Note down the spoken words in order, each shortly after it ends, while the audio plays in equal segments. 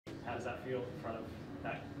How does that feel in front of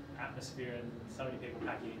that atmosphere and so many people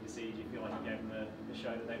packing in to see you? Do you feel like you gave them the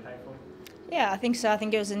show that they paid for? Yeah, I think so. I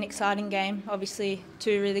think it was an exciting game. Obviously,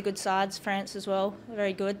 two really good sides, France as well, a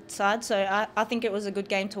very good side. So I think it was a good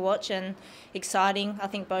game to watch and exciting. I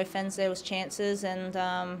think both ends there was chances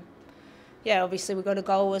and yeah, obviously we got a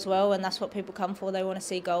goal as well, and that's what people come for. They want to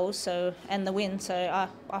see goals, and the win. So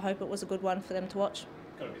I hope it was a good one for them to watch.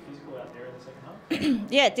 Got a bit physical out there in the second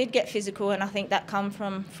half. Yeah, it did get physical, and I think that come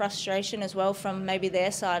from frustration as well from maybe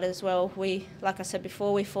their side as well. We, like I said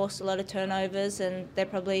before, we forced a lot of turnovers, and they're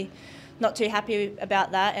probably not too happy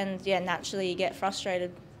about that. And yeah, naturally you get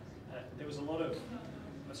frustrated. There was a lot of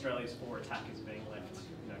Australia's 4 attackers being left,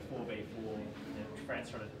 4v4. France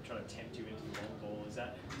trying to tempt you into the long ball. Is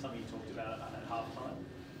that something you talked about at half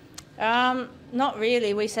time? Not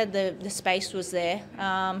really. We said the space was there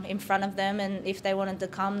in front of them, and if they wanted to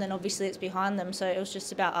come, then obviously it's behind them. So it was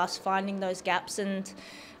just about us finding those gaps. And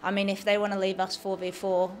I mean, if they want to leave us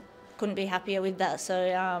 4v4, couldn't be happier with that. So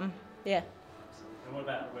yeah. And what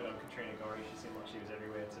about Katrina Gorry? She seemed like she was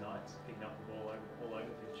everywhere tonight, picking up the ball all over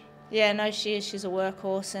the pitch. Yeah, no, she is. She's a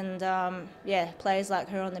workhorse, and yeah, players like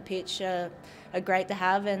her on the pitch are great to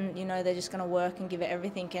have, and they're just going to work and give it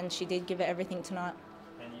everything, and she did give it everything tonight.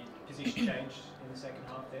 And your position changed in the second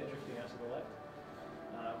half there, drifting out to the left.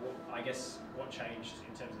 I guess what changed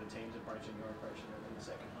in terms of the team's approach and your approach in the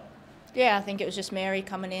second half? Yeah, I think it was just Mary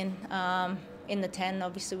coming in the 10.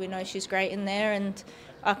 Obviously, we know she's great in there, and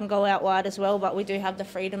I can go out wide as well, but we do have the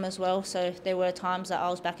freedom as well. So there were times that I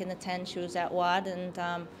was back in the 10, she was out wide, and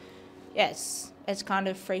yeah, it's kind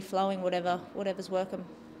of free flowing, whatever's working.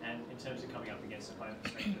 And in terms of coming up against the opponent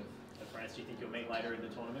strength of France, do you think you'll meet later in the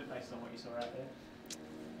tournament based on what you saw out there?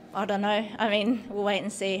 I don't know. I mean, we'll wait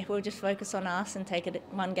and see. We'll just focus on us and take it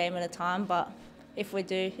one game at a time. But if we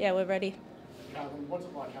do, yeah, we're ready. What's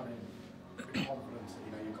it like having the confidence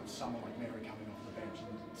that you've got someone like Mary coming off the bench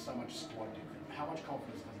and so much squad depth? How much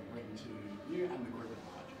confidence does it bring to you and the group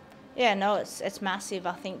at large? Yeah, no, it's massive.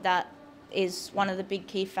 I think that is one of the big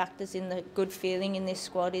key factors in the good feeling in this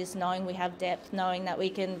squad, is knowing we have depth, knowing that we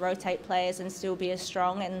can rotate players and still be as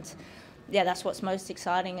strong. And yeah, that's what's most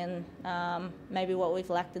exciting, and maybe what we've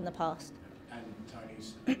lacked in the past. And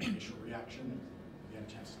Tony's initial reaction, you had a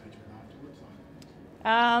chance to speak to him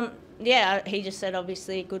afterwards? Yeah, he just said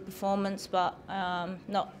obviously a good performance, but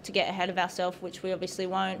not to get ahead of ourselves, which we obviously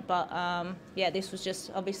won't. But yeah, this was just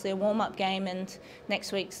obviously a warm-up game, and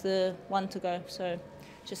next week's the one to go. So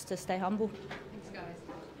just to stay humble. Thanks, guys.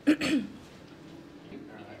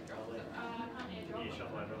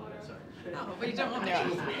 Oh, but you don't want to.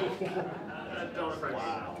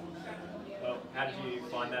 Wow. Well, how did you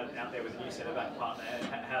find that out there with a new centre-back partner?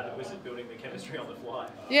 How was it building the chemistry on the fly?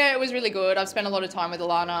 Yeah, it was really good. I've spent a lot of time with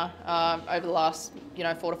Alana over the last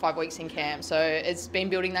 4 to 5 weeks in camp. So it's been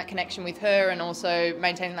building that connection with her and also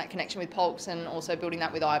maintaining that connection with Polks and also building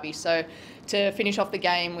that with Ivy. So to finish off the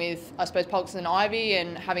game with, I suppose, Polks and Ivy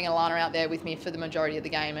and having Alana out there with me for the majority of the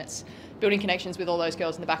game, it's building connections with all those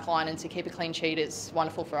girls in the back line, and to keep a clean sheet is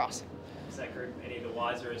wonderful for us. Is that group any the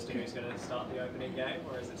wiser as to who's going to start the opening game,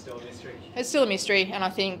 or is it still a mystery? It's still a mystery, and I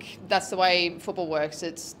think that's the way football works.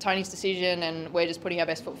 It's Tony's decision, and we're just putting our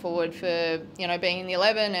best foot forward for being in the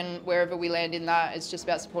 11, and wherever we land in that, it's just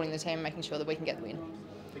about supporting the team and making sure that we can get the win.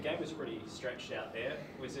 The game was pretty stretched out there.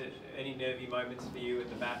 Was it any nervy moments for you at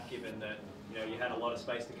the back, given that you had a lot of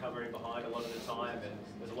space to cover in behind a lot of the time, and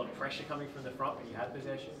there's a lot of pressure coming from the front when you had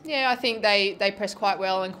possession? Yeah, I think they press quite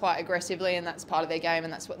well and quite aggressively, and that's part of their game,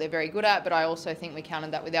 and that's what they're very good at. But I also think we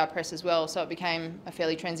countered that with our press as well, so it became a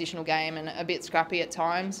fairly transitional game and a bit scrappy at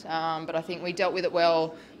times. But I think we dealt with it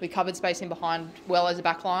well. We covered space in behind well as a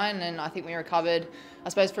back line, and I think we recovered, I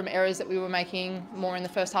suppose, from errors that we were making more in the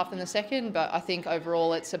first half than the second. But I think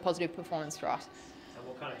overall it's a positive performance for us. And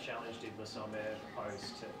what kind of challenge did Lasome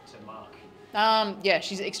pose to Mark? Yeah,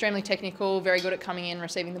 she's extremely technical, very good at coming in,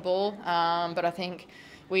 receiving the ball. But I think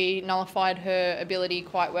we nullified her ability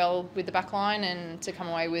quite well with the back line, and to come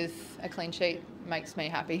away with a clean sheet makes me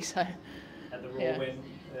happy. So. And the raw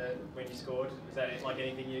when you scored, was that like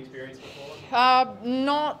anything you experienced before?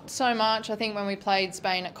 Not so much. I think when we played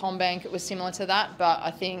Spain at Combank, it was similar to that. But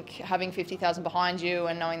I think having 50,000 behind you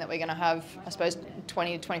and knowing that we're going to have, I suppose,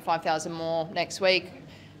 20 to 25,000 more next week,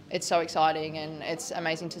 it's so exciting, and it's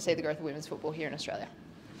amazing to see the growth of women's football here in Australia.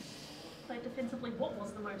 Claire, defensively, what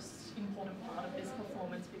was the most important part of this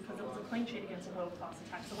performance? Because it was a clean sheet against a world-class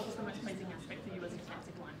attack, so what was the most pleasing aspect for you as a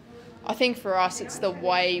defensive line? I think for us it's the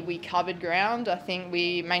way we covered ground. I think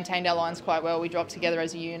we maintained our lines quite well. We dropped together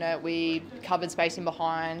as a unit. We covered space in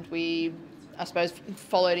behind. We, I suppose,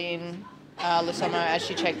 followed in Lasoma as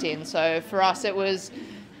she checked in. So for us it was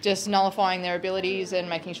just nullifying their abilities and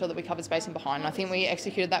making sure that we covered space in behind. And I think we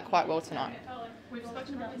executed that quite well tonight. We've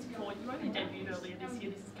spoken about this before. You only debuted earlier this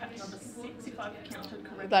year. This is captain number 6, if I've counted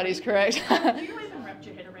correctly. That is correct. Do you even wrap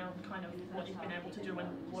your head around kind of what you've been able to do and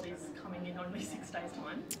what is coming in only 6 days'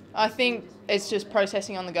 time? I think it's just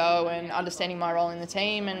processing on the go and understanding my role in the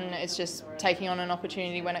team, and it's just taking on an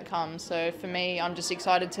opportunity when it comes. So for me, I'm just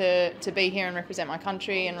excited to be here and represent my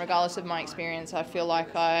country, and regardless of my experience, I feel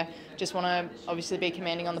like I just want to obviously be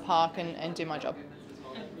commanding on the park and do my job.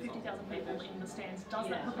 And 50,000 people in the stands, does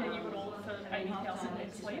that prepare you at all for 80,000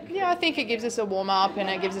 next week? Yeah, I think it gives us a warm-up and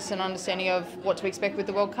it gives us an understanding of what to expect with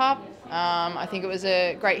the World Cup. I think it was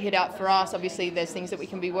a great hit out for us. Obviously, there's things that we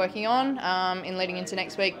can be working on in leading into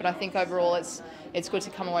next week, but I think overall it's good to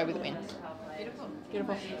come away with a win.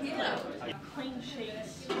 Beautiful. Clean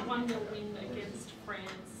sheets, 1-0 win against France.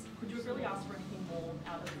 Could you really ask for anything more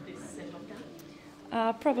out of this send-off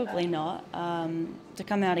game? Probably not. To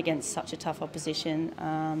come out against such a tough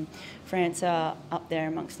opposition, France are up there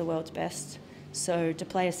amongst the world's best. So to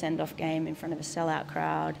play a send-off game in front of a sellout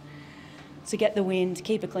crowd, to get the win, to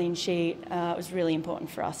keep a clean sheet, was really important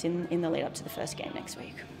for us in the lead up to the first game next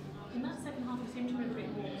week. In that second half, you seem to be a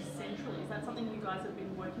bit more central. Is that something you guys have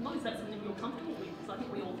been working on? Is that something you're comfortable with? Because I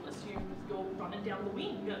think we all assume you're running down the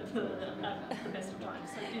wing at the best of times.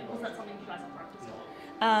 So was that something you guys have practiced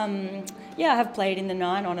on? Yeah, I have played in the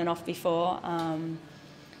 9 on and off before.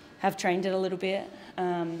 Have trained it a little bit.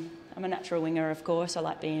 I'm a natural winger, of course. I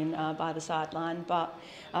like being by the sideline, but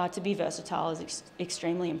to be versatile is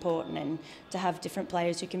extremely important, and to have different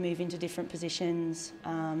players who can move into different positions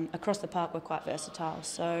across the park. We're quite versatile,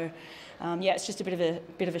 so yeah, it's just a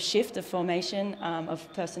bit of a shift of formation of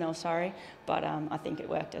personnel. Sorry, but I think it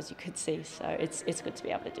worked, as you could see. So it's good to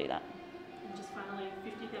be able to do that. And just finally,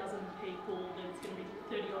 50,000 people. There's going to be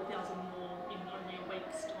 30,000 more in only a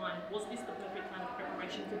week's time. Was this the perfect kind of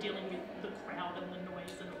preparation for dealing with the crowd and the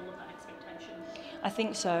noise and all of that expectation? I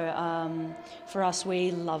think so. For us,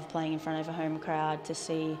 we love playing in front of a home crowd, to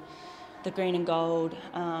see the green and gold,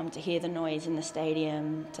 to hear the noise in the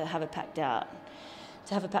stadium, to have a packed out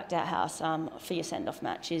house for your send-off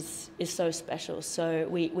match is so special. So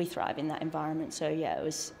we thrive in that environment. So yeah, it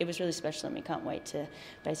was really special, and we can't wait to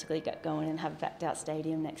basically get going and have a packed out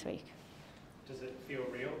stadium next week. Does it feel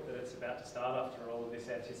real that it's about to start after all of this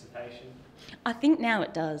anticipation? I think now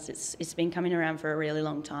it does. It's been coming around for a really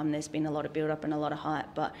long time. There's been a lot of build-up and a lot of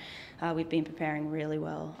hype, but we've been preparing really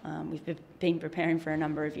well. We've been preparing for a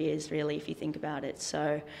number of years, really, if you think about it.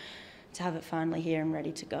 So to have it finally here and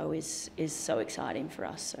ready to go is so exciting for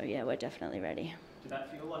us. So yeah, we're definitely ready. Did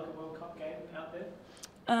that feel like a World Cup game out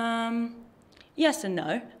there? Yes and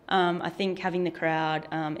no. I think having the crowd,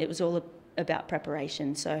 it was all about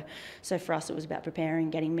preparation. So for us, it was about preparing,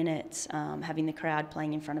 getting minutes, having the crowd,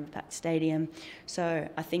 playing in front of a packed stadium. So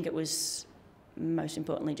I think it was most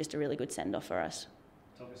importantly just a really good send-off for us.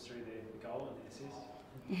 Talk us through the goal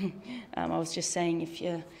and the assist. I was just saying, if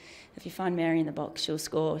you find Mary in the box, she'll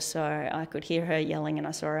score. So I could hear her yelling, and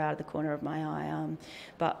I saw her out of the corner of my eye.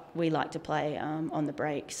 But we like to play on the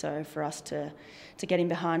break. So for us to get in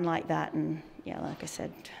behind like that, and yeah, like I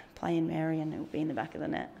said, play in Mary, and it'll be in the back of the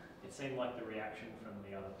net. It seemed like the reaction from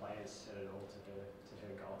the other players said it all to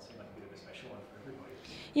her goal. It seemed like a bit of a special one for everybody.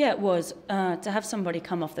 Yeah, it was. To have somebody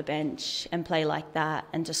come off the bench and play like that,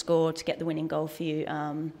 and to score, to get the winning goal for you,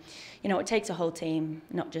 it takes a whole team,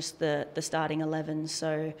 not just the starting 11.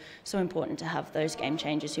 So important to have those game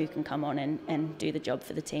changers who can come on and do the job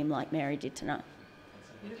for the team like Mary did tonight.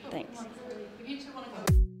 Thanks.